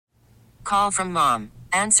Call from mom.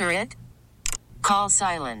 Answer it. Call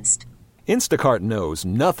silenced. Instacart knows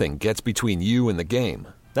nothing gets between you and the game.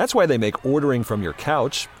 That's why they make ordering from your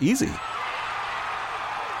couch easy.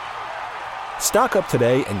 Stock up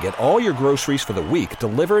today and get all your groceries for the week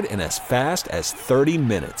delivered in as fast as 30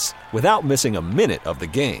 minutes without missing a minute of the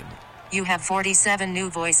game. You have 47 new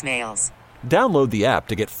voicemails. Download the app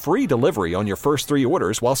to get free delivery on your first 3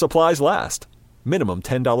 orders while supplies last. Minimum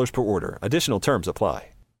 $10 per order. Additional terms apply.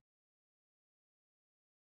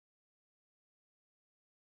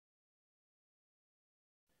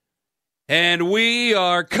 And we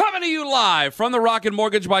are coming to you live from the Rocket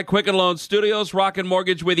Mortgage by Quicken Loan Studios. Rocket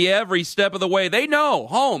Mortgage with you every step of the way. They know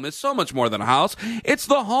home is so much more than a house. It's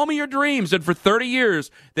the home of your dreams. And for 30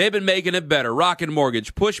 years, they've been making it better. Rocket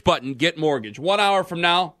Mortgage. Push button, get mortgage. 1 hour from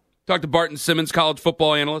now, talk to Barton Simmons, college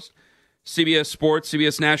football analyst, CBS Sports,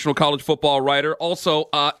 CBS National College Football writer. Also,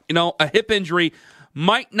 a hip injury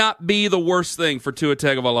might not be the worst thing for Tua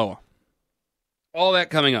Tagovailoa. All that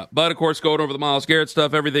coming up. But, of course, going over the Myles Garrett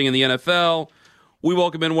stuff, everything in the NFL. We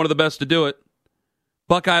welcome in one of the best to do it.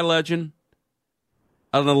 Buckeye legend,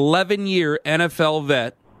 an 11-year NFL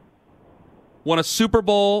vet, won a Super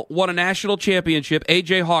Bowl, won a national championship.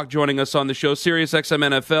 A.J. Hawk joining us on the show, Sirius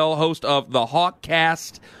XM NFL, host of the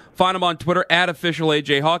Hawkcast. Find him on Twitter, @official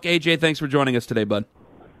A.J. Hawk. A.J., thanks for joining us today, bud.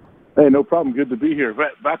 Hey, no problem. Good to be here.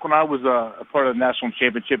 Back when I was a part of the national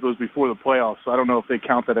championship, it was before the playoffs, so I don't know if they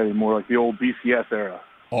count that anymore, like the old BCS era.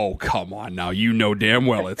 Oh, come on now. You know damn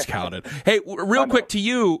well it's counted. Hey, real quick, to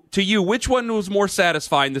you, which one was more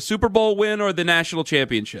satisfying, the Super Bowl win or the national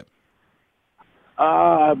championship?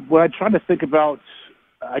 When I tried to think about,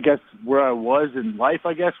 I guess, where I was in life,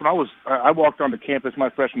 I guess, when I walked onto campus my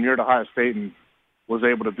freshman year at Ohio State and was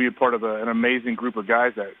able to be a part of an amazing group of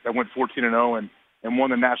guys that went 14-0 and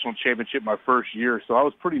won the national championship my first year. So I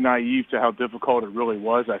was pretty naive to how difficult it really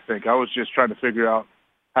was, I think. I was just trying to figure out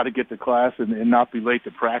how to get to class and not be late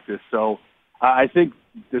to practice. So I think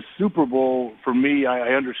the Super Bowl, for me, I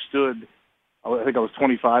understood. I think I was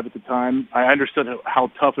 25 at the time. I understood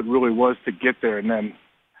how tough it really was to get there. And then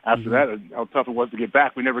after that, how tough it was to get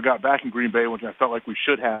back. We never got back in Green Bay, which I felt like we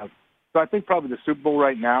should have. So I think probably the Super Bowl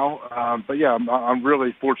right now. But, yeah, I'm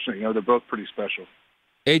really fortunate. They're both pretty special.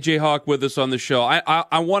 A.J. Hawk with us on the show.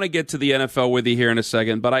 I want to get to the NFL with you here in a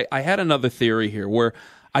second, but I had another theory here where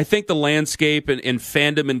I think the landscape and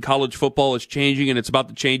fandom in college football is changing, and it's about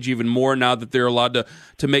to change even more now that they're allowed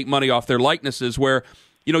to make money off their likenesses, where,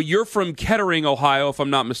 you're from Kettering, Ohio, if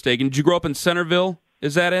I'm not mistaken. Did you grow up in Centerville?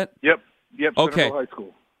 Is that it? Yep, okay. Centerville High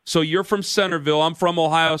School. So you're from Centerville. I'm from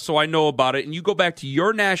Ohio, so I know about it. And you go back to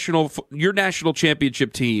your national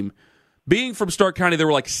championship team. Being from Stark County, there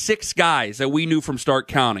were like 6 guys that we knew from Stark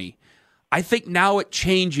County. I think now it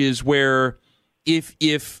changes where if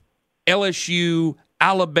LSU,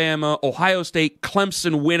 Alabama, Ohio State,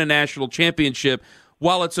 Clemson win a national championship,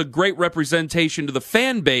 while it's a great representation to the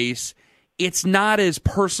fan base, it's not as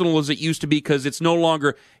personal as it used to be because it's no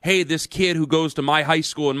longer, hey, this kid who goes to my high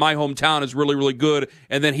school in my hometown is really, really good,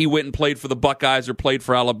 and then he went and played for the Buckeyes or played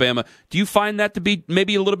for Alabama. Do you find that to be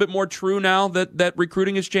maybe a little bit more true now that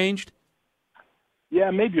recruiting has changed? Yeah,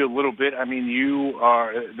 maybe a little bit. I mean,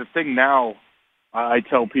 the thing now, I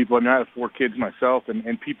tell people, I have 4 kids myself,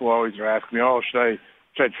 and people always are asking me,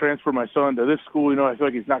 should I transfer my son to this school? I feel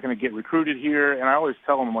like he's not going to get recruited here. And I always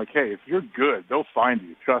tell them, I'm like, hey, if you're good, they'll find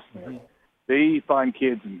you. Trust me. They find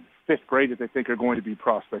kids in 5th grade that they think are going to be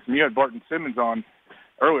prospects. And you had Barton Simmons on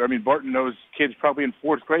earlier. I mean, Barton knows kids probably in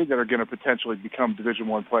 4th grade that are going to potentially become Division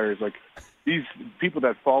I players. Like, these people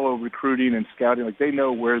that follow recruiting and scouting, like, they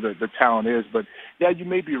know where the talent is. But, yeah, you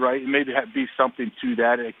may be right. It may be something to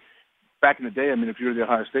that. Back in the day, I mean, if you were the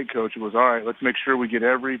Ohio State coach, it was, all right, let's make sure we get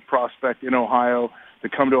every prospect in Ohio to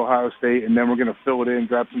come to Ohio State, and then we're going to fill it in,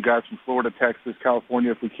 grab some guys from Florida, Texas,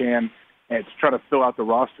 California if we can, and to try to fill out the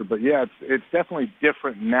roster. But, yeah, it's definitely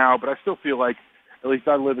different now. But I still feel like, at least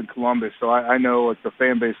I live in Columbus, so I know like the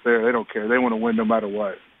fan base there, they don't care. They want to win no matter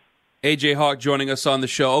what. A.J. Hawk joining us on the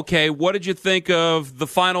show. Okay, what did you think of the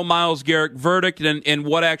final Myles Garrett verdict and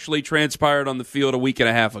what actually transpired on the field a week and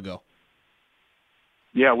a half ago?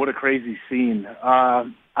 Yeah, what a crazy scene.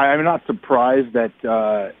 I'm not surprised that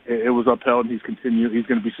it was upheld and he's going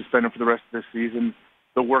to be suspended for the rest of this season.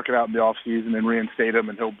 They'll work it out in the offseason and reinstate him,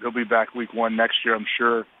 and he'll be back week 1 next year, I'm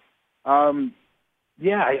sure.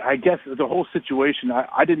 I guess the whole situation,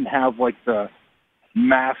 I didn't have like the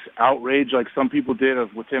mass outrage like some people did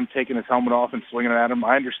with him taking his helmet off and swinging it at him.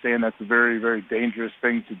 I understand that's a very, very dangerous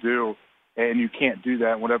thing to do, and you can't do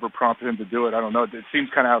that. Whatever prompted him to do it, I don't know. It seems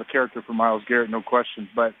kind of out of character for Myles Garrett, no question.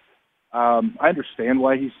 But I understand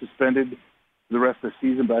why he's suspended the rest of the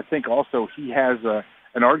season, but I think also he has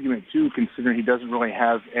an argument too, considering he doesn't really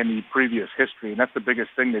have any previous history, and that's the biggest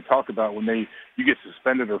thing they talk about when you get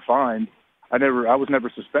suspended or fined. I was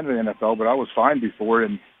never suspended in the NFL, but I was fined before,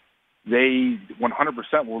 and they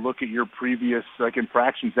 100% will look at your previous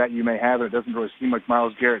infractions that you may have. It doesn't really seem like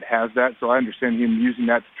Myles Garrett has that, so I understand him using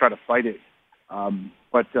that to try to fight it.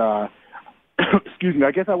 But excuse me,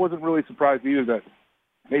 I guess I wasn't really surprised either that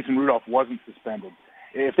Mason Rudolph wasn't suspended.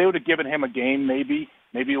 If they would have given him a game, maybe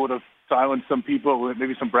it would have silenced some people,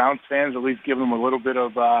 maybe some Browns fans, at least give them a little bit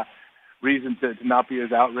of reason to not be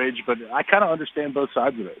as outraged. But I kind of understand both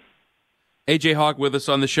sides of it. AJ Hawk with us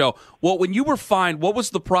on the show. Well, when you were fined, what was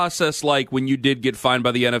the process like when you did get fined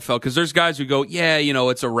by the NFL? Because there's guys who go, yeah,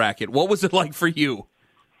 it's a racket. What was it like for you?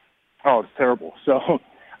 Oh, it's terrible. So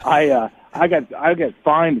I got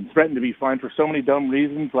fined and threatened to be fined for so many dumb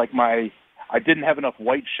reasons. Like I didn't have enough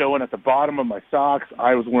white showing at the bottom of my socks.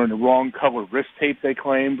 I was wearing the wrong color wrist tape, they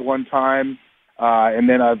claimed one time. And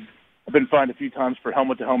then I've been fined a few times for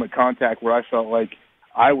helmet-to-helmet contact where I felt like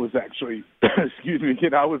I was actually, excuse me,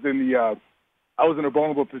 I was in a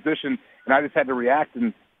vulnerable position, and I just had to react,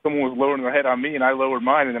 and someone was lowering their head on me, and I lowered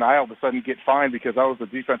mine, and then I all of a sudden get fined because I was a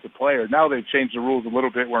defensive player. Now they've changed the rules a little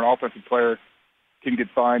bit where an offensive player can get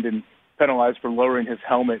fined and penalized for lowering his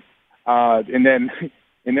helmet. And then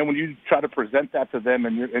when you try to present that to them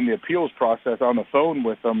in the appeals process on the phone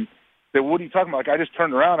with them, they say, what are you talking about? Like, I just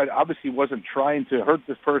turned around. I obviously wasn't trying to hurt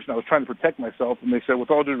this person. I was trying to protect myself. And they said,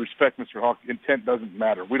 with all due respect, Mr. Hawk, intent doesn't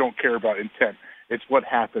matter. We don't care about intent. It's what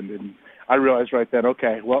happened. And I realized right then,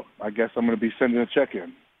 okay, well, I guess I'm going to be sending a check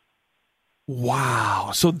in.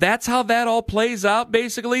 Wow. So that's how that all plays out,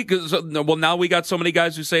 basically? Well, now we got so many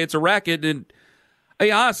guys who say it's a racket. And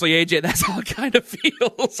honestly, AJ, that's how it kind of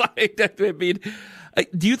feels. I mean,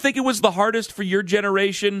 do you think it was the hardest for your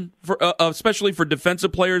generation, especially for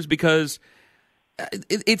defensive players? Because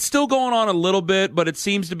it's still going on a little bit, but it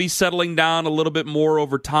seems to be settling down a little bit more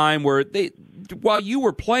over time, where while you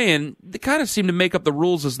were playing, they kind of seemed to make up the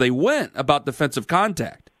rules as they went about defensive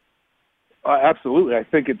contact. Absolutely. I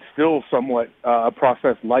think it's still somewhat a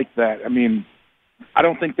process like that. I mean, I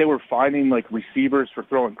don't think they were finding receivers for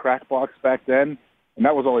throwing crackbox back then, and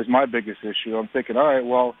that was always my biggest issue. I'm thinking, all right,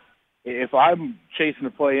 well, if I'm chasing the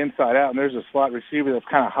play inside out and there's a slot receiver that's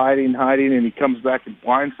kind of hiding, and he comes back and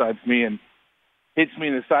blindsides me and hits me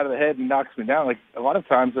in the side of the head and knocks me down, a lot of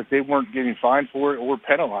times they weren't getting fined for it or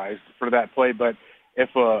penalized for that play. But if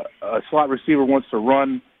a slot receiver wants to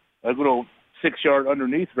run a little 6-yard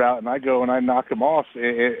underneath route and I go and I knock him off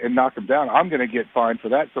and knock him down, I'm going to get fined for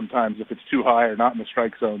that sometimes if it's too high or not in the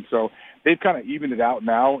strike zone. So they've kind of evened it out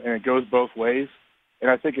now, and it goes both ways. And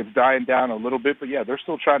I think it's dying down a little bit, but yeah, they're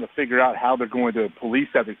still trying to figure out how they're going to police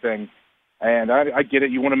everything. And I get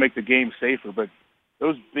it. You want to make the game safer, but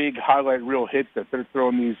those big highlight reel hits that they're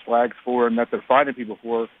throwing these flags for and that they're finding people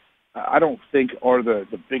for, I don't think are the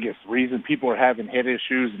biggest reason. People are having head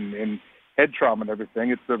issues and head trauma and everything.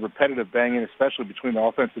 It's the repetitive banging, especially between the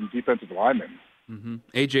offensive and defensive linemen. Mm-hmm.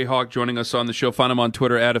 AJ Hawk joining us on the show. Find him on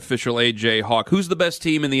Twitter at official AJ Hawk. Who's the best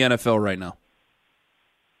team in the NFL right now?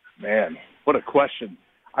 Man, what a question.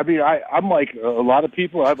 I mean, I'm like a lot of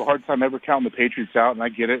people. I have a hard time ever counting the Patriots out, and I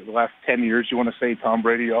get it. The last 10 years, you want to say Tom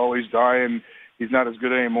Brady, always dying. He's not as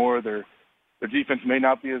good anymore. Their defense may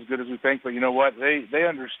not be as good as we think, but you know what? They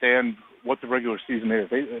understand what the regular season is.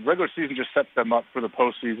 The regular season just sets them up for the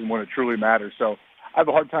postseason when it truly matters. So I have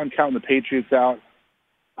a hard time counting the Patriots out.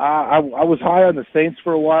 I was high on the Saints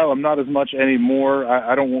for a while. I'm not as much anymore.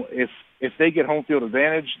 I don't. If they get home field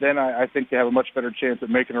advantage, then I think they have a much better chance at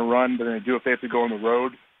making a run than they do if they have to go on the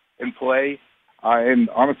road and play. And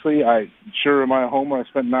honestly, in my home where I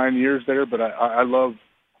spent 9 years there, but I love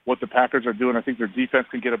what the Packers are doing. I think their defense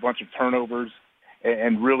can get a bunch of turnovers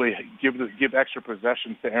and really give extra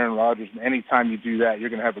possessions to Aaron Rodgers. And anytime you do that, you're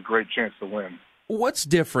going to have a great chance to win. What's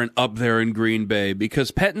different up there in Green Bay?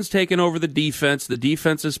 Because Pettin's taken over the defense. The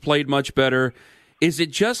defense has played much better. Is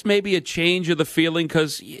it just maybe a change of the feeling?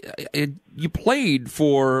 Because you played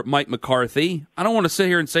for Mike McCarthy. I don't want to sit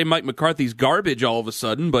here and say Mike McCarthy's garbage all of a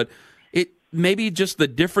sudden, but maybe just the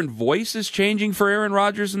different voice is changing for Aaron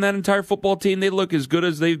Rodgers and that entire football team. They look as good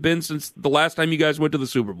as they've been since the last time you guys went to the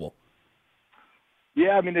Super Bowl.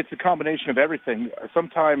 Yeah, I mean, it's a combination of everything.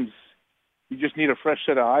 Sometimes you just need a fresh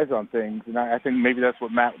set of eyes on things, and I think maybe that's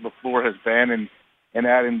what Matt LaFleur has been, and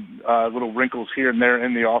adding little wrinkles here and there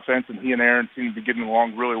in the offense, and he and Aaron seem to be getting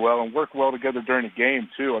along really well and work well together during the game,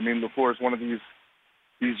 too. I mean, LaFleur is one of these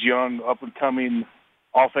young, up-and-coming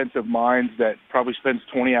offensive minds that probably spends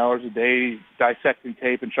 20 hours a day dissecting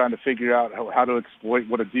tape and trying to figure out how to exploit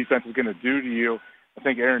what a defense is going to do to you. I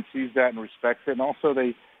think Aaron sees that and respects it, and also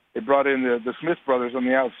they they brought in the Smith brothers on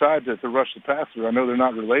the outside to rush the passer. I know they're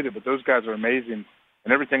not related, but those guys are amazing.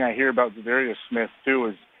 And everything I hear about Sirius Smith, too,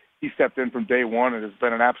 is he stepped in from day one and has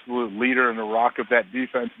been an absolute leader and the rock of that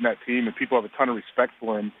defense and that team, and people have a ton of respect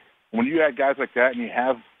for him. When you add guys like that and you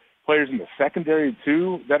have players in the secondary,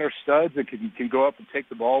 too, that are studs that can go up and take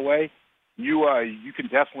the ball away, you can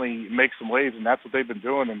definitely make some waves, and that's what they've been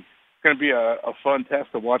doing. And it's going to be a fun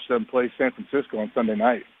test to watch them play San Francisco on Sunday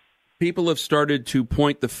night. People have started to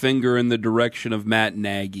point the finger in the direction of Matt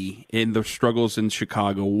Nagy in the struggles in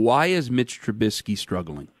Chicago. Why is Mitch Trubisky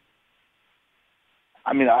struggling?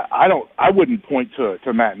 I mean, I wouldn't point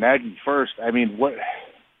to Matt Nagy first. I mean,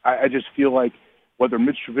 I just feel like whether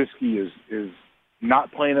Mitch Trubisky is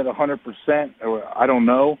not playing at 100%, or I don't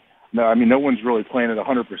know. No, I mean, no one's really playing at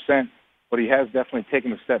 100%, but he has definitely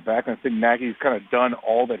taken a step back. And I think Nagy's kind of done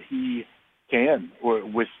all that he can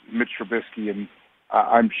with Mitch Trubisky, and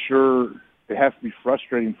I'm sure it has to be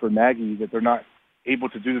frustrating for Nagy that they're not able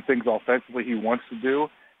to do the things offensively he wants to do.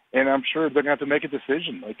 And I'm sure they're going to have to make a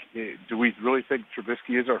decision. Like, do we really think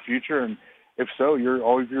Trubisky is our future? And if so,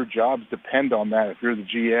 all of your jobs depend on that. If you're the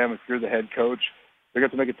GM, if you're the head coach, they're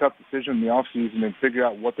going to have to make a tough decision in the offseason and figure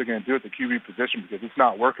out what they're going to do at the QB position, because it's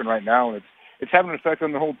not working right now. And it's having an effect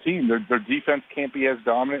on the whole team. Their defense can't be as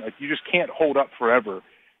dominant. Like, you just can't hold up forever.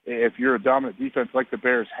 If you're a dominant defense like the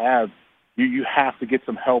Bears have, you have to get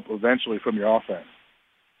some help eventually from your offense.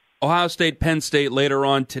 Ohio State, Penn State later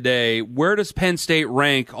on today. Where does Penn State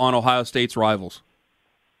rank on Ohio State's rivals?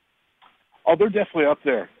 Oh, they're definitely up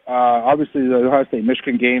there. Obviously, the Ohio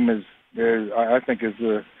State-Michigan game I think, is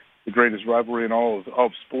the greatest rivalry in all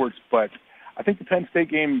of sports. But I think the Penn State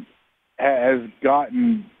game has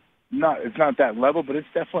gotten it's not that level, but it's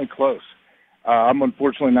definitely close. I'm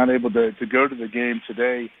unfortunately not able to go to the game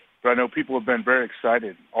today, but I know people have been very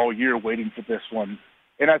excited all year waiting for this one.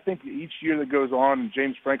 And I think each year that goes on, and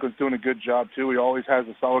James Franklin's doing a good job, too. He always has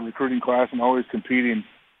a solid recruiting class and always competing.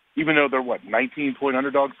 Even though they're, 19-point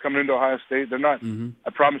underdogs coming into Ohio State, they're not. Mm-hmm.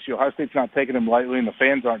 I promise you, Ohio State's not taking them lightly, and the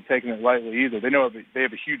fans aren't taking it lightly either. They know they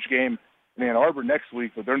have a huge game in Ann Arbor next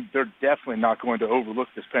week, but they're definitely not going to overlook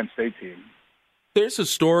this Penn State team. There's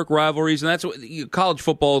historic rivalries, and that's what college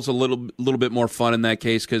football is a little bit more fun in that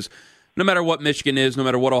case, because no matter what Michigan is, no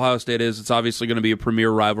matter what Ohio State is, it's obviously going to be a premier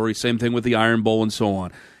rivalry. Same thing with the Iron Bowl and so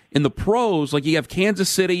on. In the pros, like you have Kansas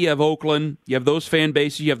City, you have Oakland, you have those fan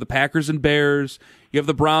bases, you have the Packers and Bears, you have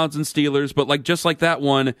the Browns and Steelers, but just like that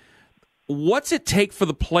one, what's it take for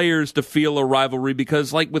the players to feel a rivalry?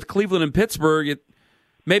 Because like with Cleveland and Pittsburgh,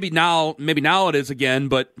 maybe now it is again,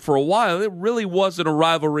 but for a while it really wasn't a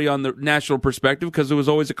rivalry on the national perspective because it was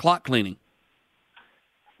always a clock cleaning.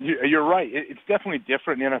 You're right. It's definitely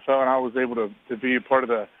different in the NFL, and I was able to be a part of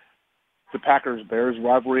the Packers-Bears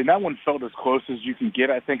rivalry, and that one felt as close as you can get,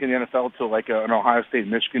 I think, in the NFL to an Ohio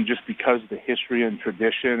State-Michigan, just because of the history and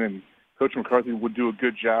tradition, and Coach McCarthy would do a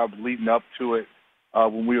good job leading up to it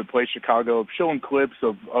when we would play Chicago, showing clips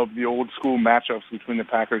of the old-school matchups between the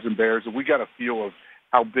Packers and Bears, and we got a feel of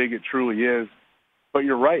how big it truly is. But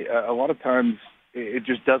you're right. A lot of times it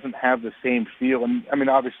just doesn't have the same feel, and, I mean,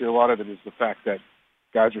 obviously a lot of it is the fact that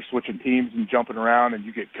guys are switching teams and jumping around, and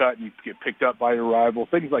you get cut and you get picked up by your rival.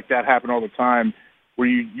 Things like that happen all the time where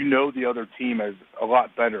you know the other team is a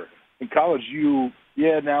lot better. In college,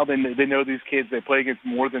 now they know these kids. They play against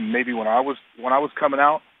more than maybe when I was coming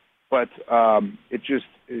out. But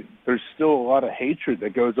there's still a lot of hatred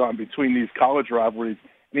that goes on between these college rivalries.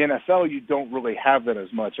 In the NFL, you don't really have that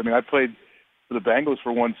as much. I mean, I played for the Bengals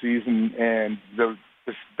for one season, and the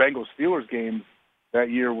Bengals-Steelers game that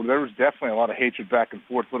year, well, there was definitely a lot of hatred back and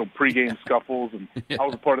forth, little pregame scuffles, and I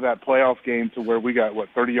was a part of that playoff game to where we got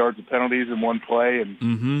 30 yards of penalties in one play, and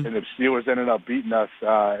and the Steelers ended up beating us,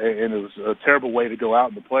 and it was a terrible way to go out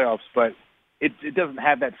in the playoffs. But it doesn't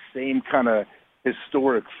have that same kind of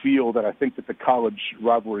historic feel that I think that the college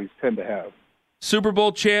rivalries tend to have. Super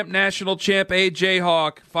Bowl champ, national champ, A.J.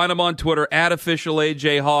 Hawk. Find him on Twitter, @official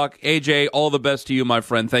A.J. Hawk. A.J., all the best to you, my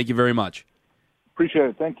friend. Thank you very much. Appreciate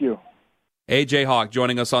it. Thank you. A.J. Hawk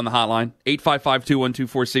joining us on the hotline,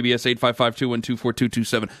 855-2124-CBS,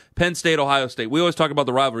 855-212-4227. Penn State, Ohio State. We always talk about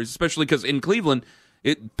the rivalries, especially because in Cleveland,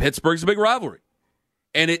 Pittsburgh's a big rivalry.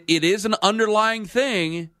 And it is an underlying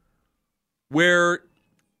thing where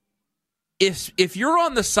if you're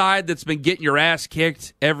on the side that's been getting your ass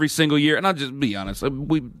kicked every single year, and I'll just be honest,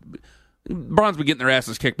 Browns been getting their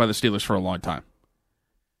asses kicked by the Steelers for a long time.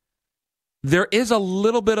 There is a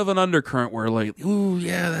little bit of an undercurrent where, ooh,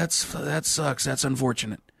 yeah, that sucks. That's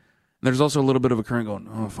unfortunate. And there's also a little bit of a current going,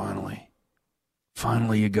 oh,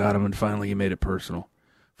 finally you got him, and finally you made it personal.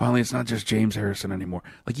 Finally, it's not just James Harrison anymore.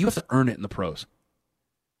 You have to earn it in the pros.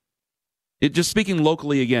 Just speaking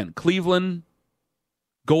locally again, Cleveland,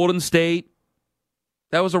 Golden State,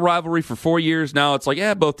 that was a rivalry for 4 years. Now it's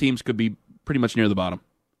like, both teams could be pretty much near the bottom.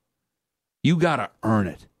 You got to earn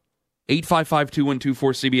it.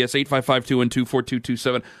 855-2124-CBS,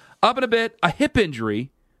 855-212-4227. Up in a bit, a hip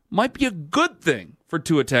injury might be a good thing for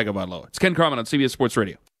Tua Tagovailoa. It's Ken Carman on CBS Sports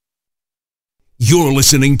Radio. You're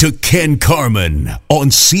listening to Ken Carman on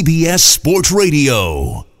CBS Sports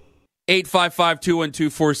Radio.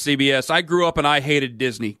 855-2124-CBS. I grew up and I hated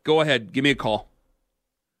Disney. Go ahead, give me a call.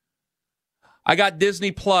 I got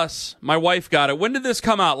Disney Plus. My wife got it. When did this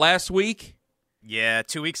come out? Last week? Yeah,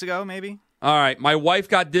 2 weeks ago, maybe. All right, my wife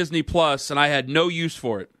got Disney Plus, and I had no use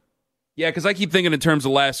for it. Yeah, because I keep thinking in terms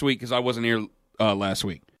of last week because I wasn't here last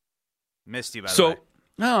week. Missed you, by the way.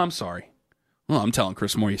 No, I'm sorry. Well, I'm telling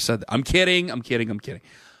Chris Moore you said that. I'm kidding.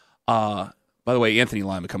 By the way, Anthony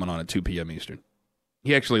Lima coming on at 2 p.m. Eastern.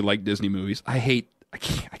 He actually liked Disney movies. I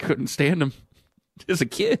couldn't stand him as a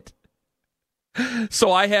kid.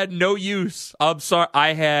 So I had no use. I'm sorry.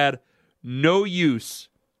 I had no use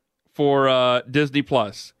for Disney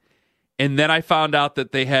Plus. And then I found out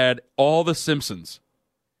that they had all the Simpsons.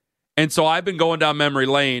 And so I've been going down memory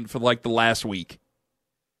lane for like the last week.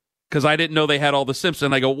 Because I didn't know they had all the Simpsons.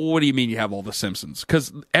 And I go, well, what do you mean you have all the Simpsons?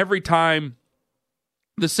 Because every time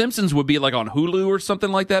the Simpsons would be like on Hulu or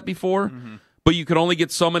something like that before. Mm-hmm. But you could only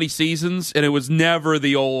get so many seasons. And it was never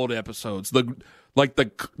the old episodes.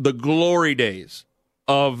 The glory days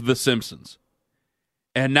of The Simpsons.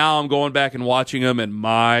 And now I'm going back and watching them, and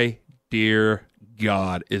my dear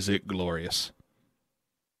God, is it glorious.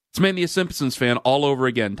 It's made me a Simpsons fan all over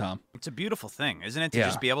again, Tom. It's a beautiful thing, isn't it? To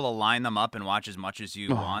just be able to line them up and watch as much as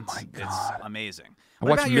you want. My God. It's amazing.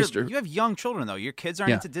 What about you have young children, though. Your kids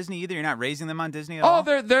aren't into Disney either? You're not raising them on Disney at all?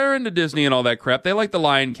 Oh, they're into Disney and all that crap. They like The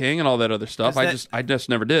Lion King and all that other stuff. I just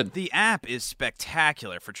never did. The app is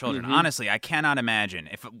spectacular for children. Mm-hmm. Honestly, I cannot imagine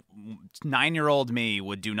if 9-year-old me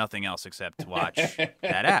would do nothing else except watch that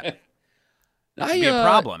app. It'd be a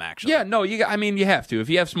problem, actually. Yeah, no, you have to. If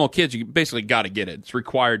you have small kids, you basically got to get it. It's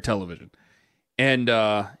required television. And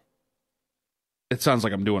it sounds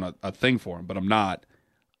like I'm doing a thing for them, but I'm not.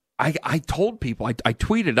 I told people, I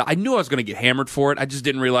tweeted, I knew I was going to get hammered for it. I just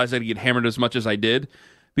didn't realize I'd get hammered as much as I did.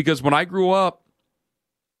 Because when I grew up,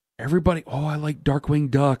 everybody, I like Darkwing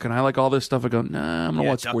Duck, and I like all this stuff. I go, nah, I'm going to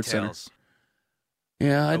watch SportsCenter.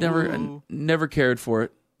 Yeah, I never cared for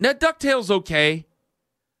it. Now, DuckTales okay.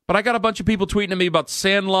 But I got a bunch of people tweeting at me about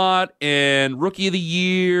Sandlot and Rookie of the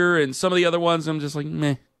Year and some of the other ones. I'm just like,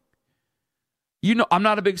 meh. You know, I'm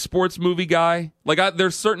not a big sports movie guy. Like,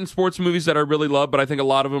 there's certain sports movies that I really love, but I think a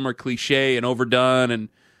lot of them are cliche and overdone and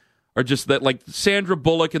are just that, like Sandra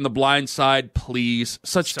Bullock in The Blind Side, please.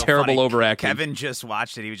 Such terrible overacting. Kevin just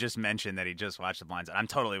watched it. He just mentioned that he just watched The Blind Side. I'm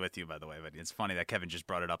totally with you, by the way, but it's funny that Kevin just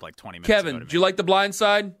brought it up like 20 minutes ago. Kevin, did you like The Blind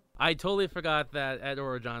Side? I totally forgot that Ed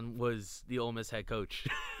Orgeron was the Ole Miss head coach.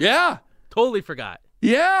 Yeah. Totally forgot.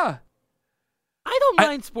 Yeah. I don't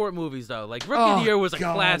mind sport movies, though. Like, Rookie of the Year was a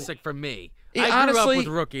classic for me. I grew up with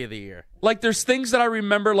Rookie of the Year. Like, there's things that I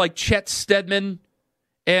remember, like Chet Steadman,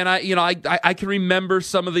 and I can remember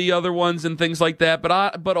some of the other ones and things like that.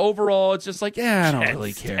 But overall, it's just like, I don't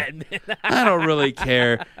really care. I don't really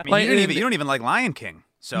care. I mean, you don't even like Lion King.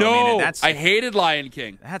 So, no, I hated Lion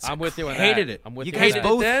King. I'm with you on that. Hated it. I'm with you you guys on that.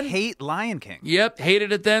 both hate Lion King. Yep,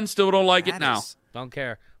 hated it then. Still don't like it now. Don't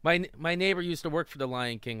care. My neighbor used to work for the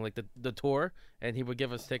Lion King, like the tour, and he would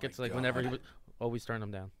give us tickets whenever he would always turn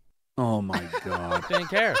them down. Oh my God! Didn't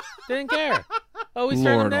care. Always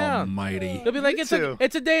turn them down. Lord Almighty! They'll be like, it's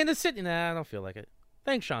a day in the city. Nah, I don't feel like it.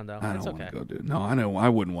 Thanks, Sean. Though I it's don't okay. want to go, dude. No, I know. I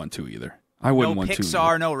wouldn't want to either. I wouldn't want to. No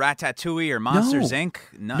Pixar, no Ratatouille or Monsters Inc.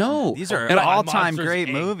 No. These are all-time great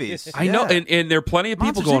movies. I know, and there are plenty of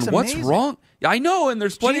people going, "What's wrong?" I know, and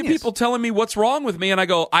there's plenty of people telling me what's wrong with me, and I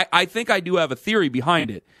go, I think I do have a theory behind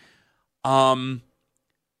it.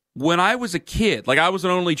 When I was a kid, like I was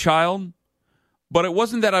an only child, but it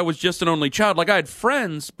wasn't that I was just an only child. Like I had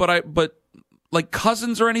friends, but like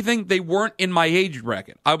cousins or anything, they weren't in my age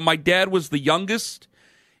bracket. My dad was the youngest,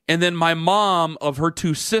 and then my mom, of her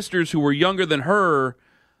two sisters who were younger than her,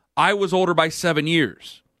 I was older by 7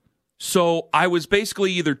 years. So I was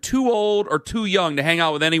basically either too old or too young to hang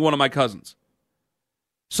out with any one of my cousins.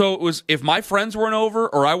 So it was, if my friends weren't over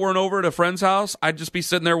or I weren't over at a friend's house, I'd just be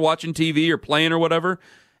sitting there watching TV or playing or whatever.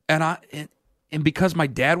 And because my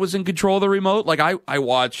dad was in control of the remote, like I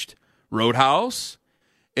watched Roadhouse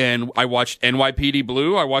and I watched NYPD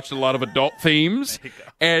Blue. I watched a lot of adult themes.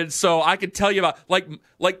 And so I could tell you about like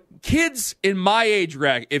kids in my age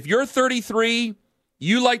bracket. If you're 33,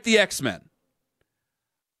 you like the X-Men.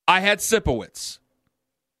 I had Sipowicz.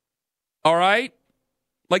 All right?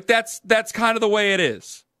 Like that's kind of the way it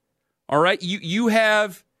is. All right? You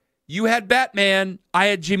had Batman, I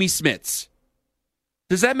had Jimmy Smits.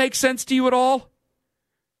 Does that make sense to you at all?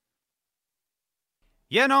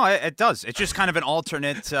 Yeah, no, it does. It's just kind of an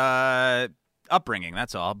alternate upbringing,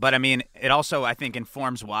 that's all. But, I mean, it also, I think,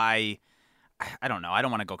 informs why, I don't know, I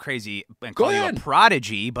don't want to go crazy and call you a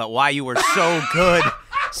prodigy, but why you were so good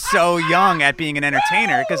so young at being an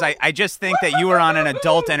entertainer, because I just think that you were on an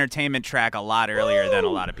adult entertainment track a lot earlier than a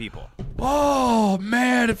lot of people. Oh,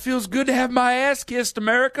 man, it feels good to have my ass kissed,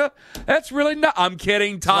 America. That's really not. I'm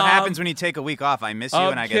kidding, Tom. That's what happens when you take a week off. I miss you,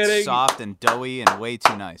 and I kidding. get soft and doughy and way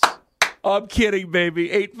too nice. I'm kidding, baby.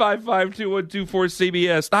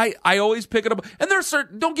 855-2124-CBS. I always pick it up. And there's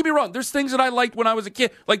certain, don't get me wrong, there's things that I liked when I was a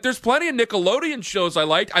kid. Like, there's plenty of Nickelodeon shows I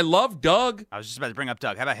liked. I love Doug. I was just about to bring up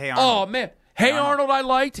Doug. How about Hey Arnold? Oh, man. Hey Arnold, I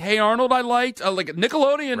liked. Like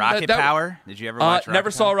Nickelodeon. Rocket Power? Did you ever watch Rocket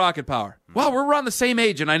Never Power? saw Rocket Power. Wow, we're around the same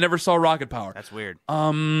age, and I never saw Rocket Power. That's weird.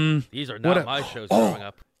 These are not my shows growing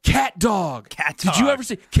up. Cat Dog. Cat Dog. Did you ever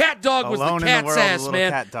see? Cat Dog was Alone the in the cat's World, ass, Little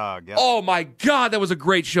man. Cat Dog. Yep. Oh, my God, that was a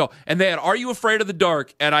great show. And they had Are You Afraid of the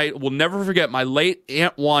Dark? And I will never forget my late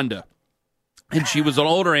Aunt Wanda. And she was an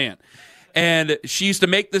older aunt. And she used to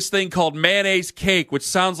make this thing called mayonnaise cake, which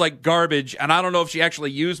sounds like garbage. And I don't know if she actually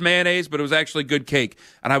used mayonnaise, but it was actually good cake.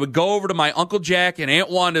 And I would go over to my Uncle Jack and Aunt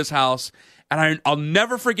Wanda's house, and I'll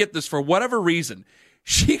never forget this for whatever reason.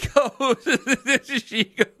 She goes,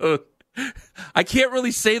 I can't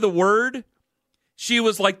really say the word. She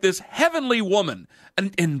was like this heavenly woman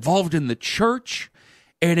and involved in the church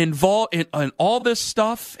and involved in all this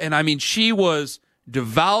stuff. And I mean, she was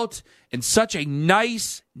devout and such a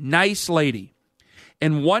nice lady.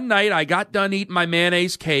 And one night I got done eating my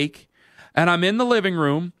mayonnaise cake and I'm in the living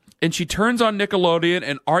room and she turns on Nickelodeon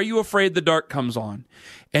and Are You Afraid the Dark comes on.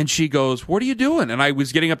 And she goes, what are you doing? And I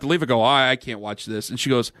was getting up to leave. I go, I can't watch this. And she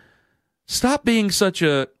goes, stop being such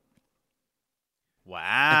a...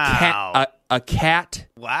 Wow. A cat.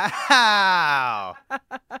 Wow.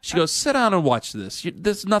 She goes, sit down and watch this.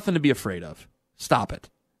 There's nothing to be afraid of. Stop it.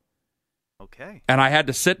 Okay. And I had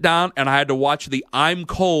to sit down and I had to watch the I'm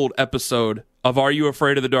Cold episode of Are You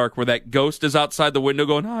Afraid of the Dark, where that ghost is outside the window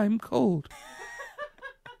going, I'm cold.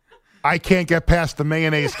 I can't get past the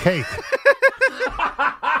mayonnaise cake.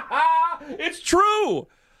 It's true.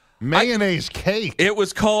 Mayonnaise cake. It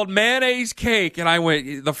was called mayonnaise cake. And I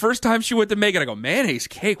went, the first time she went to make it, I go, mayonnaise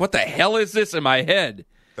cake? What the hell is this in my head?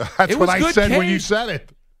 That's what I said when you said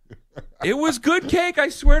it. It was good cake, I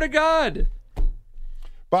swear to God.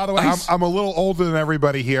 By the way, I'm a little older than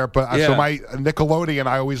everybody here, but so my Nickelodeon,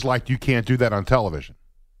 I always liked You Can't Do That on Television.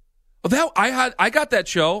 Oh, I got that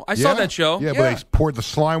show. I saw that show. Yeah, but they poured the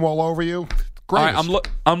slime all over you. Great. All right,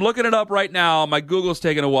 I'm looking it up right now. My Google's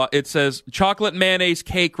taking a while. It says chocolate mayonnaise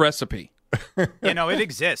cake recipe. You know, it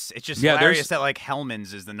exists. It's just hilarious that like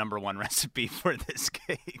Hellman's is the #1 recipe for this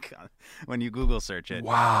cake when you Google search it.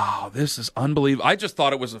 Wow, this is unbelievable. I just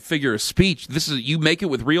thought it was a figure of speech. This is you make it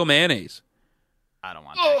with real mayonnaise. I don't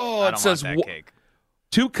want that. I don't want that cake.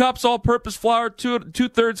 2 cups all-purpose flour,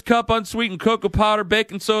 2/3 cup unsweetened cocoa powder,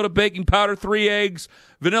 baking soda, baking powder, 3 eggs,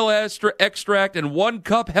 vanilla extract, and 1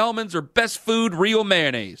 cup Hellman's or Best Food real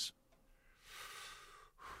mayonnaise.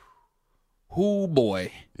 Oh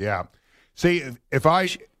boy. Yeah. See, if I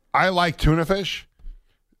like tuna fish,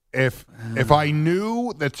 if I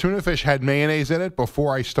knew that tuna fish had mayonnaise in it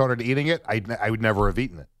before I started eating it, I would never have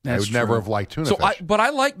eaten it. I would never have liked tuna fish. But I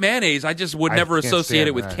like mayonnaise. I just would never associate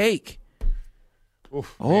it with cake.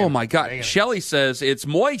 Oof, oh, my God. Shelley says it's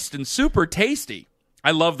moist and super tasty.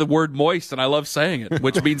 I love the word moist, and I love saying it,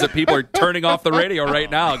 which means that people are turning off the radio right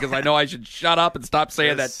now because I know I should shut up and stop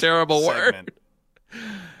saying that terrible word.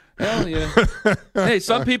 Hell yeah. Hey,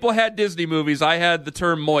 some people had Disney movies. I had the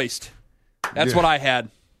term moist. That's what I had.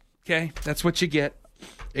 Okay, that's what you get.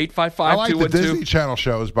 855-212. I like the Disney Channel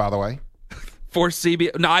shows, by the way. For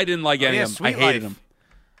CBS. No, I didn't like any of them. I hated them.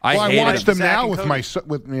 I watch them now with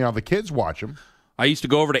the kids watch them. I used to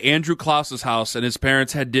go over to Andrew Klaus's house, and his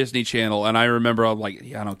parents had Disney Channel, and I remember I was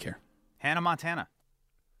like, I don't care. Hannah Montana.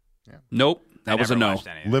 Yeah. Nope, that was a no.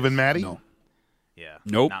 Livin' Maddie? No. Yeah.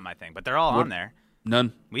 Nope. Not my thing, but they're all on there.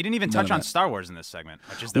 None. We didn't even touch on Star Wars in this segment,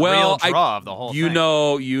 which is the real draw of the whole thing. You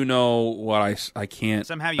know what I can't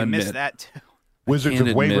Somehow you missed that, too. Wizards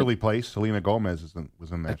of Waverly Place. Selena Gomez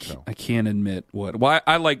was in that show. I can't admit what. Well,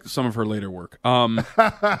 I like some of her later work. I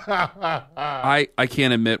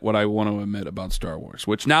can't admit what I want to admit about Star Wars.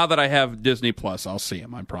 Which now that I have Disney Plus, I'll see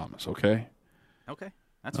them. I promise. Okay. Okay.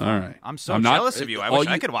 That's all fun. right. I'm jealous of you. I wish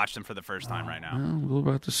I could watch them for the first time right now. Well,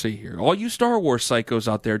 we're about to see here. All you Star Wars psychos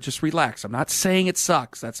out there, just relax. I'm not saying it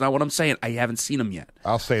sucks. That's not what I'm saying. I haven't seen them yet.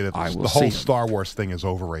 I'll say that the whole Star Wars thing is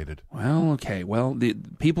overrated. Well, okay. Well,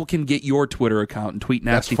 people can get your Twitter account and tweet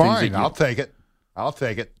nasty things. That's fine. I'll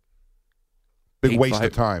take it. Big waste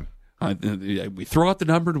of time. We throw out the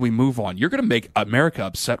number and we move on. You're going to make America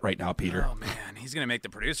upset right now, Peter. Oh, man. He's going to make the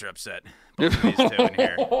producer upset. Both of these two in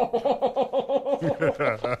here.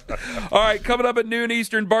 All right, coming up at noon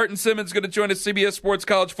Eastern, Barton Simmons going to join us, CBS Sports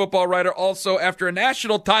college football writer. Also, after a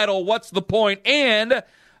national title, what's the point? And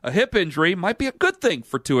a hip injury might be a good thing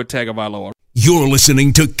for Tua Tagovailoa. You're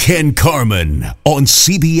listening to Ken Carman on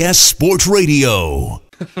CBS Sports Radio.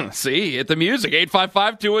 See, hit the music.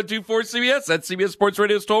 855-2124-CBS. That's CBS Sports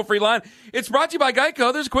Radio's toll-free line. It's brought to you by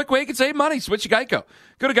Geico. There's a quick way you can save money. Switch to Geico.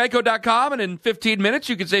 Go to geico.com, and in 15 minutes,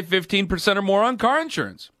 you can save 15% or more on car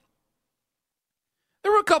insurance.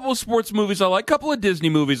 There were a couple of sports movies I like, a couple of Disney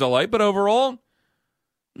movies I like, but overall,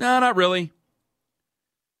 no, not really.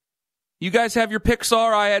 You guys have your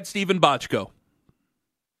Pixar. I had Steven Bochco.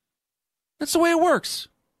 That's the way it works.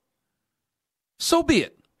 So be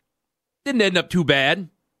it. Didn't end up too bad.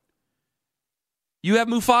 You have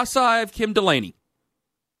Mufasa, I have Kim Delaney.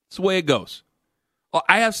 That's the way it goes.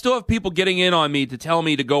 I still have people getting in on me to tell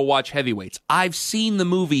me to go watch Heavyweights. I've seen the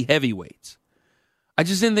movie Heavyweights. I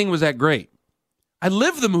just didn't think it was that great. I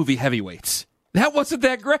lived the movie Heavyweights. That wasn't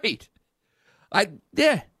that great. A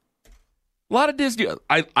lot of Disney.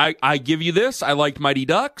 I give you this. I liked Mighty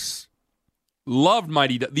Ducks. Loved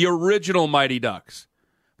Mighty Ducks. The original Mighty Ducks.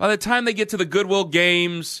 By the time they get to the Goodwill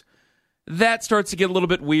Games, that starts to get a little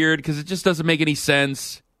bit weird because it just doesn't make any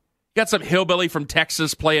sense. Got some hillbilly from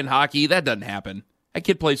Texas playing hockey. That doesn't happen. That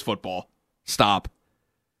kid plays football. Stop.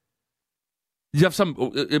 You have some.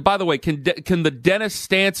 By the way, can the Dennis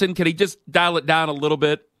Stanson? Can he just dial it down a little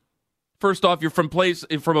bit? First off, you're from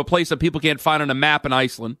a place that people can't find on a map in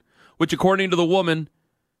Iceland, which, according to the woman,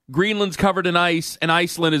 Greenland's covered in ice, and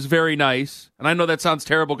Iceland is very nice. And I know that sounds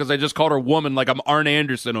terrible because I just called her woman like I'm Arn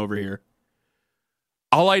Anderson over here.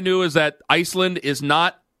 All I knew is that Iceland is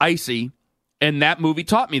not icy, and that movie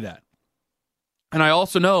taught me that. And I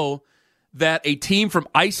also know that a team from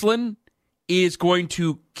Iceland is going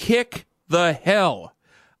to kick the hell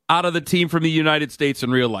out of the team from the United States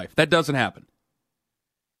in real life. That doesn't happen.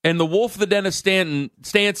 And the Wolf, the Dennis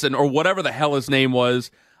Stanson, or whatever the hell his name was,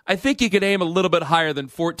 I think you could aim a little bit higher than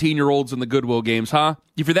 14-year-olds in the Goodwill Games, huh?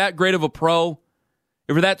 If you're that great of a pro,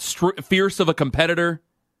 if you're that fierce of a competitor,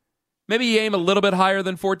 maybe you aim a little bit higher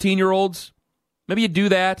than 14-year-olds. Maybe you do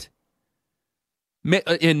that.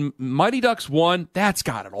 In Mighty Ducks 1, that's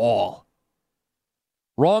got it all.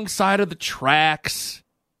 Wrong side of the tracks.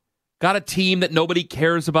 Got a team that nobody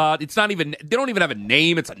cares about. They don't even have a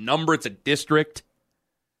name. It's a number. It's a district.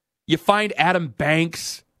 You find Adam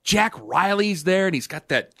Banks. Jack Riley's there, and he's got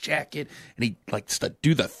that jacket, and he likes to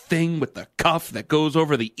do the thing with the cuff that goes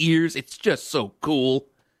over the ears. It's just so cool.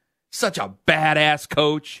 Such a badass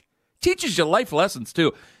coach. Teaches you life lessons,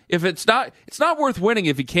 too. If it's not worth winning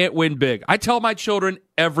if you can't win big. I tell my children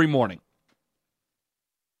every morning.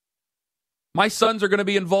 My sons are going to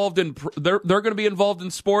be involved in they're going to be involved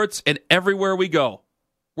in sports, and everywhere we go,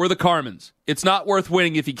 we're the Carmans. It's not worth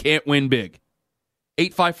winning if you can't win big.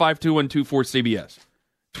 855-2124-CBS.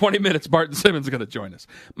 20 minutes, Barton Simmons is going to join us.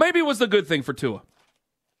 Maybe it was the good thing for Tua.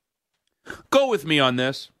 Go with me on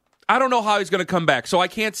this. I don't know how he's going to come back, so I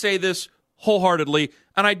can't say this wholeheartedly,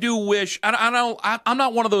 and I do wish, I'm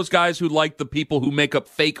not one of those guys who like the people who make up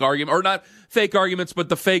fake arguments, or not fake arguments, but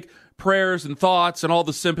the fake prayers and thoughts and all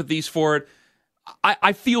the sympathies for it.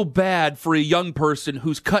 I feel bad for a young person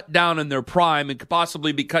who's cut down in their prime and could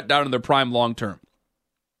possibly be cut down in their prime long term.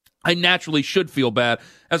 I naturally should feel bad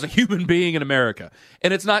as a human being in America.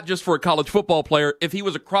 And it's not just for a college football player. If he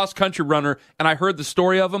was a cross-country runner and I heard the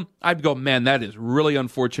story of him, I'd go, man, that is really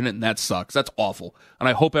unfortunate and that sucks. That's awful. And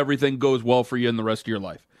I hope everything goes well for you in the rest of your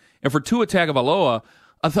life. And for Tua Tagovailoa,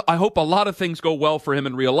 I hope a lot of things go well for him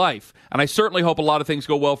in real life. And I certainly hope a lot of things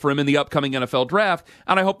go well for him in the upcoming NFL draft.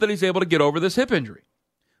 And I hope that he's able to get over this hip injury.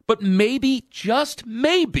 But maybe, just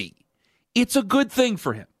maybe, it's a good thing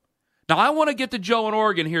for him. Now, I want to get to Joe in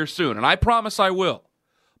Oregon here soon, and I promise I will.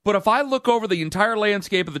 But if I look over the entire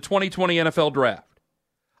landscape of the 2020 NFL Draft,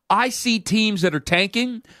 I see teams that are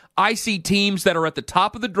tanking. I see teams that are at the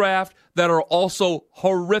top of the draft that are also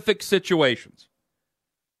horrific situations.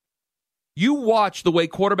 You watch the way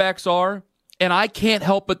quarterbacks are, and I can't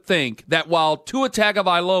help but think that while Tua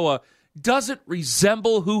Tagovailoa doesn't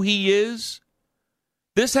resemble who he is,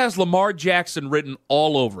 this has Lamar Jackson written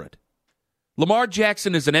all over it. Lamar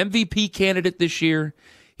Jackson is an MVP candidate this year.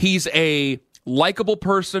 He's a likable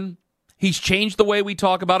person. He's changed the way we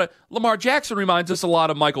talk about it. Lamar Jackson reminds us a lot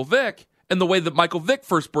of Michael Vick and the way that Michael Vick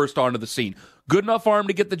first burst onto the scene. Good enough arm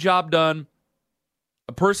to get the job done.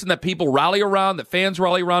 A person that people rally around, that fans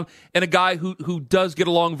rally around, and a guy who does get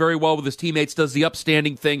along very well with his teammates, does the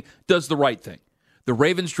upstanding thing, does the right thing. The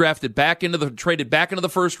Ravens traded back into the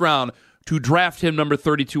first round to draft him number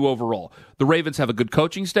 32 overall. The Ravens have a good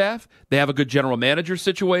coaching staff. They have a good general manager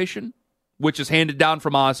situation, which is handed down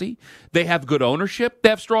from Ozzie. They have good ownership. They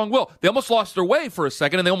have strong will. They almost lost their way for a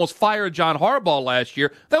second, and they almost fired John Harbaugh last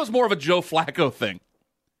year. That was more of a Joe Flacco thing.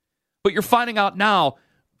 But you're finding out now,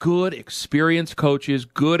 good, experienced coaches,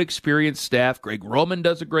 good, experienced staff. Greg Roman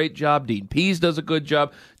does a great job. Dean Pease does a good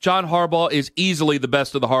job. John Harbaugh is easily the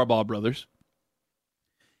best of the Harbaugh brothers.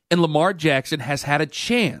 And Lamar Jackson has had a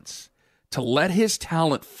chance to let his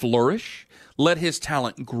talent flourish, let his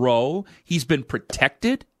talent grow. He's been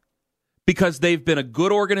protected because they've been a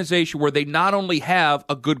good organization where they not only have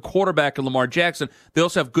a good quarterback in Lamar Jackson, they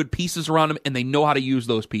also have good pieces around him, and they know how to use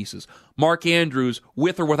those pieces. Mark Andrews,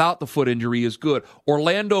 with or without the foot injury, is good.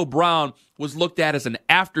 Orlando Brown was looked at as an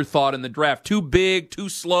afterthought in the draft. Too big, too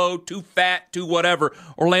slow, too fat, too whatever.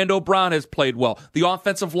 Orlando Brown has played well. The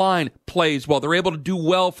offensive line plays well. They're able to do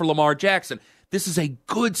well for Lamar Jackson. This is a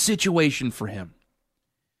good situation for him.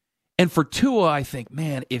 And for Tua, I think,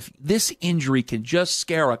 man, if this injury can just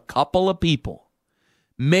scare a couple of people,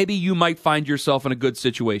 maybe you might find yourself in a good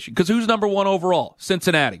situation. Because who's number one overall?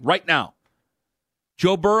 Cincinnati, right now.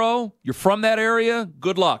 Joe Burrow, you're from that area,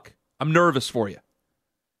 good luck. I'm nervous for you.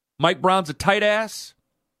 Mike Brown's a tight ass.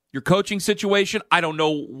 Your coaching situation, I don't know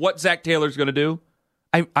what Zach Taylor's going to do.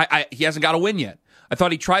 He hasn't got a win yet. I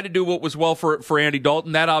thought he tried to do what was well for Andy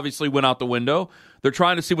Dalton. That obviously went out the window. They're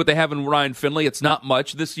trying to see what they have in Ryan Finley. It's not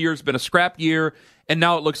much. This year's been a scrap year, and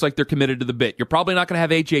now it looks like they're committed to the bit. You're probably not going to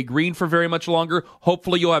have A.J. Green for very much longer.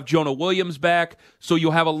 Hopefully you'll have Jonah Williams back, so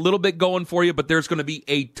you'll have a little bit going for you, but there's going to be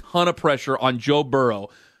a ton of pressure on Joe Burrow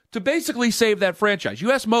to basically save that franchise.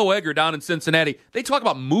 You ask Mo Egger down in Cincinnati, they talk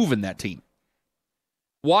about moving that team.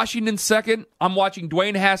 Washington second, I'm watching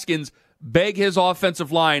Dwayne Haskins beg his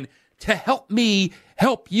offensive line to help me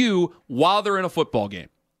help you while they're in a football game.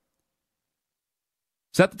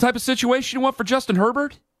 Is that the type of situation you want for Justin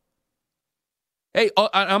Herbert? Hey,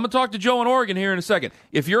 I'm going to talk to Joe in Oregon here in a second.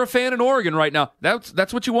 If you're a fan in Oregon right now,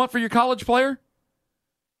 that's what you want for your college player?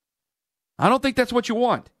 I don't think that's what you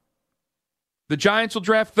want. The Giants will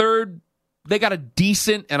draft third. They got a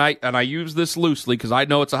decent, and I use this loosely because I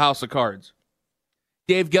know it's a house of cards.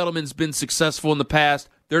 Dave Gettleman's been successful in the past.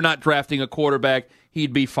 They're not drafting a quarterback.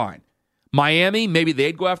 He'd be fine. Miami, maybe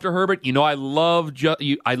they'd go after Herbert. You know, I love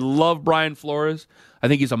Brian Flores. I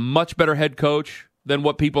think he's a much better head coach than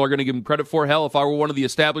what people are going to give him credit for. Hell, if I were one of the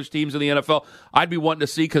established teams in the NFL, I'd be wanting to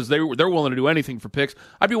see, because they're willing to do anything for picks,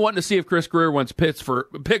 I'd be wanting to see if Chris Greer wants picks for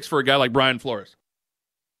a guy like Brian Flores.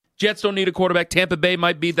 Jets don't need a quarterback. Tampa Bay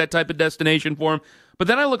might be that type of destination for him. But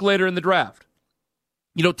then I look later in the draft.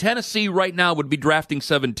 You know, Tennessee right now would be drafting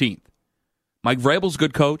 17th. Mike Vrabel's a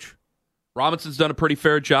good coach. Robinson's done a pretty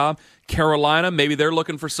fair job. Carolina, maybe they're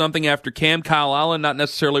looking for something after Cam. Kyle Allen not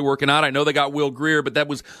necessarily working out. I know they got Will Grier, but that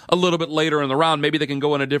was a little bit later in the round. Maybe they can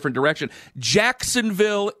go in a different direction.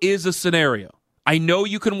 Jacksonville is a scenario. I know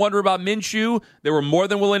you can wonder about Minshew. They were more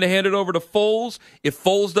than willing to hand it over to Foles. If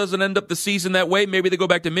Foles doesn't end up the season that way, maybe they go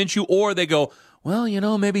back to Minshew, or they go, well, you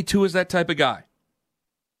know, maybe Tua is that type of guy.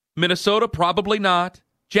 Minnesota, probably not.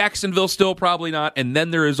 Jacksonville, still probably not. And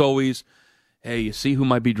then there is always, hey, you see who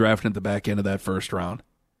might be drafting at the back end of that first round?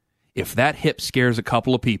 If that hip scares a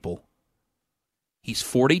couple of people, he's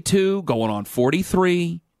 42, going on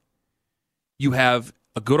 43. You have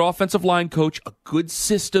a good offensive line coach, a good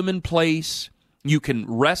system in place. You can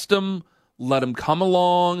rest him, let him come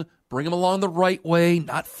along, bring him along the right way,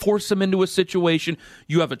 not force him into a situation.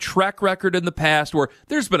 You have a track record in the past where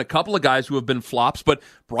there's been a couple of guys who have been flops, but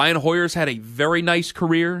Brian Hoyer's had a very nice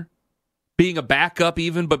career, being a backup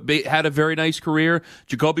even, but had a very nice career.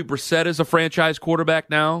 Jacoby Brissett is a franchise quarterback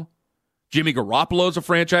now. Jimmy Garoppolo's a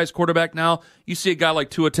franchise quarterback now. You see a guy like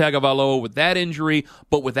Tua Tagovailoa with that injury,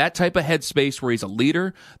 but with that type of headspace where he's a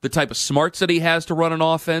leader, the type of smarts that he has to run an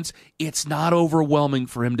offense, it's not overwhelming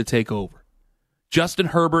for him to take over. Justin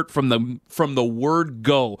Herbert, from the word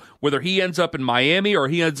go, whether he ends up in Miami or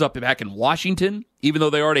he ends up back in Washington, even though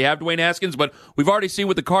they already have Dwayne Haskins, but we've already seen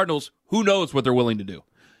with the Cardinals, who knows what they're willing to do.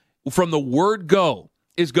 From the word go,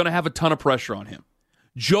 is going to have a ton of pressure on him.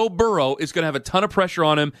 Joe Burrow is going to have a ton of pressure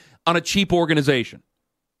on him on a cheap organization.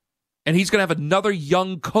 And he's going to have another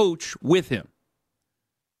young coach with him.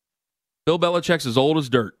 Bill Belichick's as old as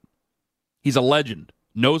dirt. He's a legend.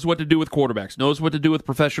 Knows what to do with quarterbacks. Knows what to do with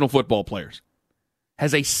professional football players.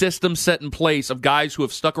 has a system set in place of guys who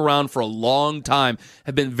have stuck around for a long time,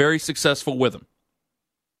 have been very successful with him.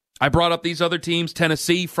 I brought up these other teams,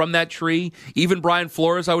 Tennessee, from that tree. Even Brian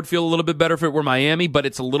Flores, I would feel a little bit better if it were Miami, but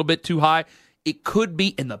it's a little bit too high. It could be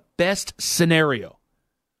in the best scenario.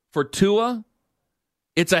 For Tua,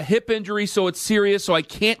 it's a hip injury, so it's serious, so I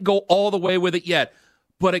can't go all the way with it yet.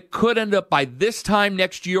 But it could end up by this time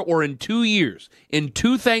next year or in 2 years, in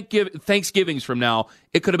 2 Thanksgivings from now,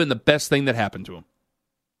 it could have been the best thing that happened to him.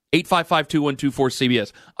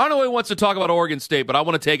 855-2124-CBS. I don't know who wants to talk about Oregon State, but I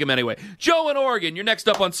want to take him anyway. Joe in Oregon, you're next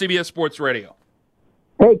up on CBS Sports Radio.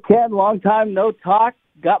 Hey, Ken, long time no talk.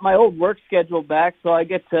 Got my old work schedule back, so I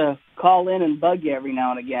get to call in and bug you every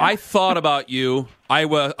now and again. I thought about you.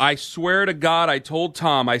 I swear to God, I told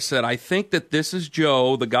Tom, I said, I think that this is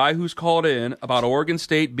Joe, the guy who's called in about Oregon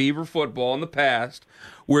State Beaver football in the past,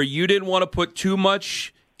 where you didn't want to put too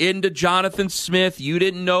much into Jonathan Smith. You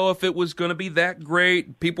didn't know if it was going to be that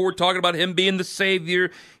great. People were talking about him being the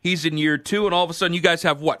savior. He's in year 2, and all of a sudden you guys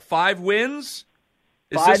have, 5 wins?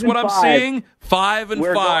 Is this what I'm seeing? 5 and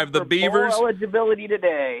 5. The Beavers. Full eligibility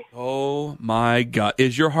today. Oh, my God.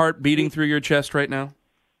 Is your heart beating through your chest right now?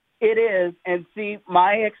 It is. And see,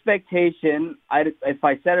 my expectation, if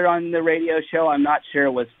I said it on the radio show, I'm not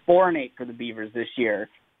sure, was 4-8 for the Beavers this year.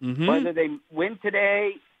 Mm-hmm. Whether they win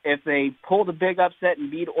today, if they pull the big upset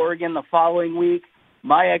and beat Oregon the following week,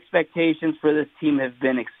 my expectations for this team have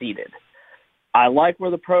been exceeded. I like where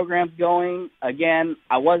the program's going. Again,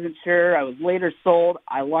 I wasn't sure. I was later sold.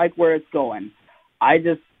 I like where it's going. I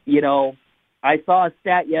just, I saw a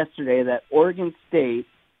stat yesterday that Oregon State,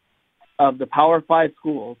 of the Power 5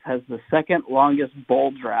 schools, has the second longest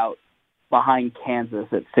bowl drought behind Kansas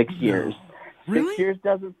at 6 years. Really? 6 years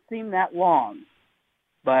doesn't seem that long.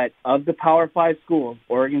 But of the Power 5 schools,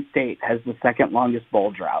 Oregon State has the second longest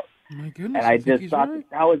bowl drought. Oh my goodness. And I just thought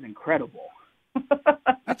that was incredible.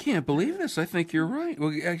 I can't believe this. I think you're right.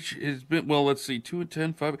 Well, actually, it's been, let's see, 2 and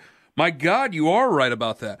 10, 5. My God, you are right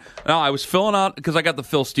about that. Now, I was filling out, because I got the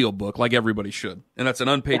Phil Steele book, like everybody should, and that's an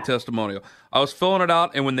unpaid testimonial. I was filling it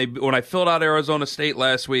out, and when I filled out Arizona State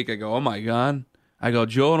last week, I go, oh my God. I go,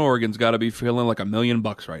 Joe in Oregon's got to be feeling like $1 million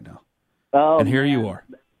right now. Oh, and here man. you are.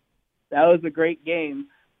 That was a great game.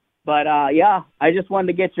 But, I just wanted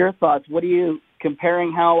to get your thoughts. What are you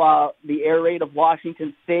comparing how the air raid of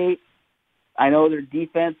Washington State, I know their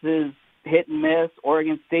defense is hit and miss.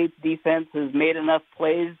 Oregon State's defense has made enough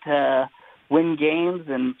plays to win games,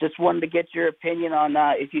 and just wanted to get your opinion on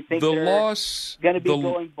if you think they're going to be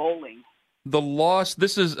going bowling. The loss,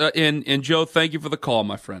 this is, and Joe, thank you for the call,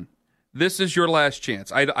 my friend. This is your last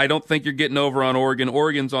chance. I don't think you're getting over on Oregon.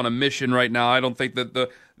 Oregon's on a mission right now. I don't think that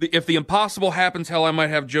if the impossible happens, hell, I might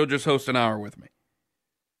have Joe just host an hour with me.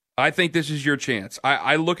 I think this is your chance.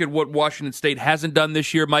 I look at what Washington State hasn't done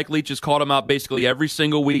this year. Mike Leach has called them out basically every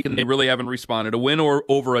single week, and they really haven't responded. A win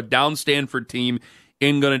over a down Stanford team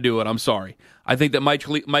ain't going to do it. I'm sorry. I think that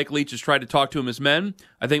Mike Leach has tried to talk to him as men.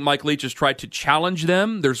 I think Mike Leach has tried to challenge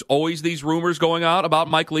them. There's always these rumors going out about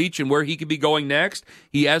Mike Leach and where he could be going next.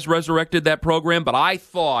 He has resurrected that program, but I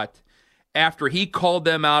thought after he called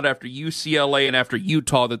them out after UCLA and after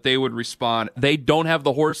Utah that they would respond. They don't have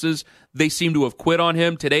the horses. They seem to have quit on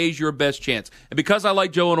him. Today's your best chance. And because I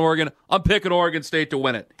like Joe in Oregon, I'm picking Oregon State to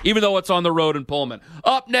win it, even though it's on the road in Pullman.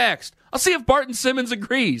 Up next, I'll see if Barton Simmons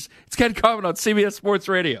agrees. It's Ken Carman on CBS Sports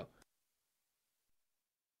Radio.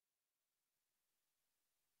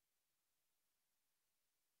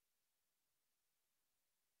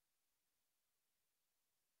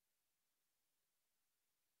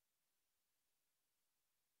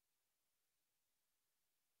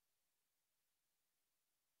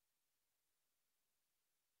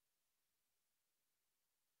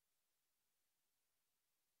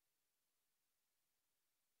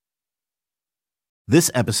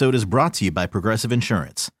 This episode is brought to you by Progressive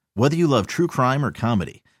Insurance. Whether you love true crime or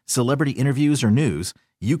comedy, celebrity interviews or news,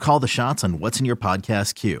 you call the shots on what's in your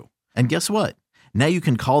podcast queue. And guess what? Now you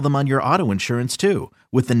can call them on your auto insurance too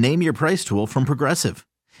with the Name Your Price tool from Progressive.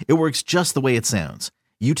 It works just the way it sounds.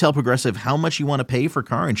 You tell Progressive how much you want to pay for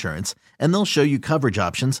car insurance, and they'll show you coverage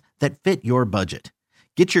options that fit your budget.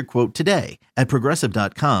 Get your quote today at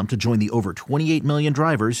Progressive.com to join the over 28 million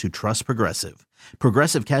drivers who trust Progressive.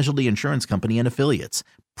 Progressive Casualty Insurance Company and Affiliates.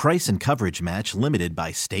 Price and coverage match limited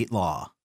by state law.